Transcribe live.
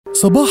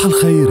صباح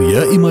الخير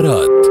يا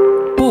إمارات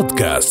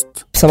بودكاست.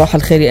 صباح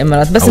الخير يا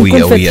إمارات. بس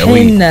نكون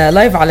فاتحين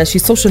لايف على شي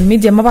سوشيال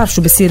ميديا، ما بعرف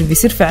شو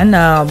بيصير في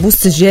عنا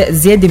بوست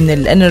زيادة من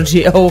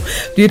الانرجي أو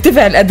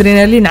بيرتفع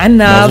الأدرينالين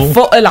عنا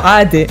فوق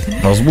العادة.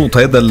 مظبوط.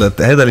 هذا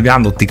اللي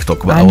بيعملوا التيك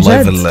توك بقى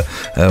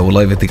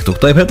ولايف التيك توك.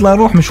 طيب هطلع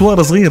نروح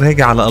مشوار صغير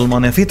هيك على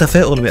ألمانيا. في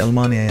تفاؤل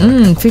بألمانيا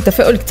يعني. في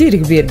تفاؤل كتير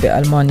كبير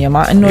بألمانيا،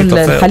 مع إنه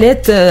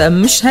الحالات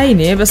مش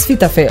هينة، بس في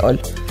تفاؤل.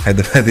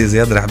 هذه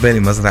زياد رحباني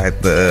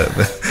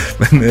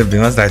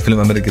بمزرعة فيلم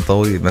أمريكي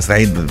طويل،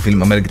 مسرحية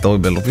فيلم أمريكي طويل،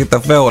 بيقول له في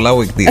تفاؤل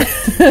أوي كتير.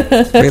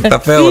 في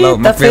تفاؤل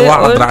ما في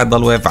واحد راح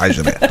يضل واقف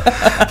عجلة.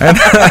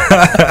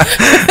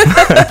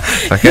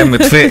 فكان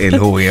متفائل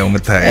هو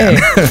يومتها يعني.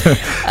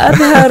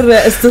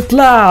 أظهر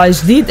استطلاع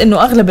جديد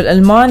إنه أغلب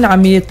الألمان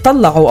عم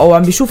يتطلعوا أو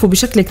عم بيشوفوا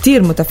بشكل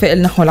كتير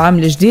متفائل نحو العام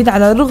الجديد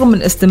على الرغم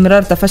من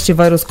استمرار تفشي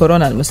فيروس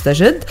كورونا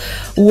المستجد.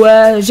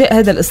 وجاء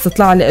هذا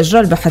الاستطلاع اللي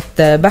أجرى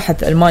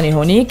باحث ألماني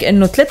هونيك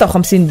إنه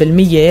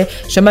 53%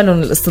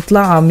 شمالهم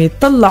الاستطلاع عم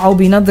يتطلعوا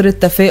بنظرة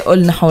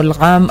تفاؤل نحو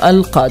العام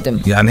القادم.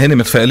 يعني هن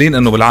متفائلين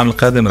انه بالعام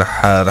القادم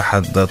رح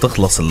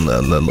تخلص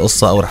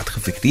القصة او رح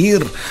تخف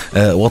كتير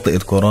وطئة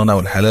كورونا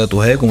والحالات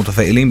وهيك،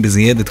 ومتفائلين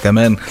بزيادة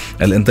كمان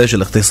الانتاج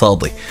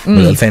الاقتصادي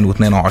بال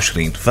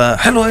 2022.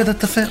 فحلو هذا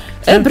التفاؤل.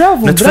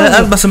 برافو.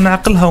 نتفائل بس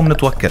بنعقلها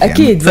ونتوكل.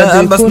 اكيد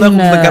يعني بس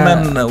ناخذ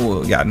كمان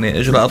يعني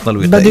اجراءاتنا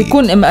الوقائية. بده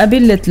يكون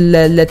مقابل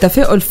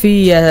التفاؤل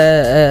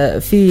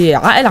في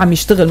عقل عم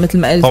يشتغل مثل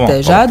ما قلت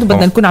جاد،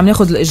 وبدنا نكون عم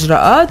ناخذ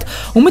الاجراءات،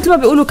 ومثل ما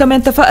بيقولوا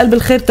كمان تفائل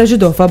بالخير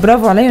تجده.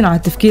 فبرافو عليهم على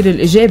التفكير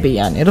الايجابي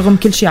يعني رغم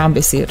كل شيء عم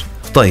بيصير.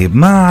 طيب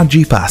مع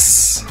جي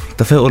باس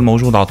التفاؤل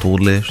موجود على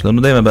طول. ليش؟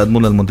 لأنه دايما بقدموا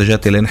لنا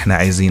المنتجات اللي نحن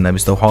عايزينها،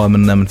 بيستوحوها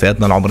منا من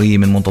فئتنا العمرية،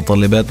 من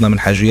متطلباتنا، من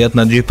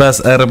حاجياتنا. جي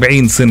باس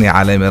 40 سنة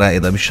علامة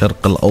رائدة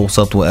بالشرق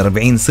الأوسط،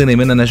 و40 سنة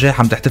من النجاح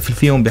عم تحتفل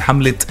فيهم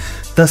بحملة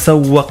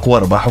تسوق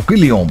واربح.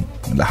 وكل يوم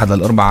لحد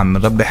الأربعاء عم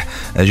نربح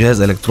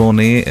جهاز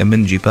إلكتروني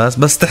من جي باس،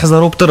 بس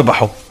تحذروا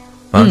بتربحوا.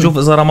 فنشوف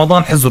إذا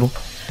رمضان حذروا.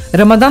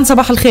 رمضان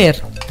صباح الخير.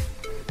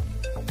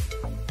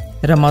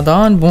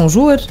 رمضان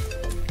بونجور.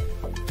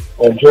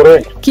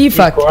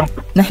 كيفك؟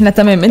 نحن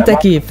تمام، انت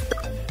كيف؟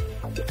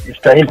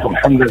 مستعينكم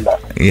الحمد لله.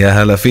 يا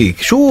هلا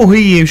فيك.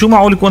 شو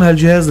معقول يكون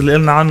هالجهاز اللي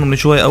قلنا عنه من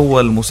شوي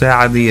اول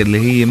مساعدة اللي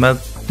هي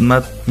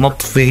ما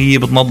تنظفي، هي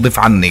بتنظف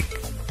عنك؟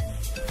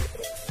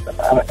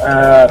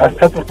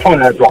 غسالة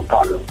صحون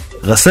اتوقع.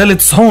 غسالة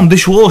صحون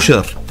ديش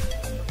ووشر.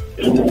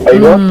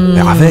 ايوه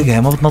يا عفاقة،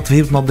 هي ما بتنظف،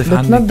 هي بتنظف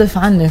عنك. بتنظف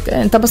عنك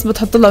انت بس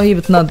بتحط لها وهي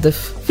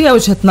بتنظف. فيها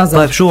وجهة نظر.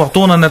 طيب شو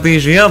اعطونا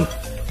النتيجة يلا.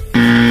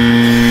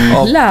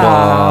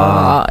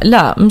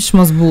 لا مش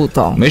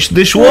مزبوطة، مش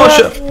ديش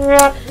ووشر.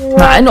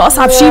 مع انه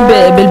اصعب شيء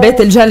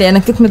بالبيت الجالي انا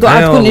كنت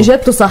متوقعة تكون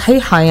اجابته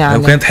صحيحة يعني.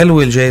 وكانت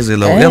حلوة الجايزة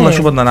لو. يلا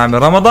شو بدنا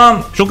نعمل؟ رمضان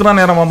شكرا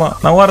يا رمضان،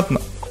 نورتنا.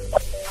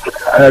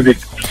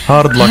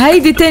 هارد لك.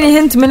 هيدي تاني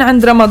هنت من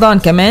عند رمضان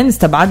كمان،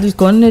 استبعد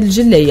لكم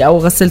الجلية او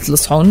غسلة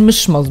الصحون.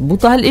 مش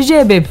مزبوطة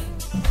هالاجابة.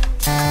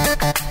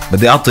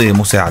 بدي اعطي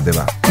مساعدة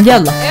بقى.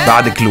 يلا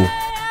بعد كلو،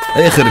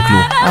 اخر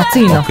كلو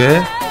اعطينا.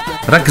 اوكي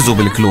ركزوا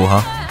بالكلو.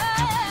 ها،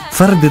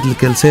 فردة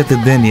الكلسات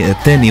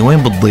الثانية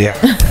وين بتضيع؟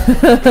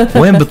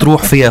 وين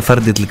بتروح فيها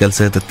فردة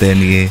الكلسات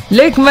الثانية؟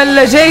 ليك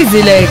ملا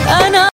جايزة ليك.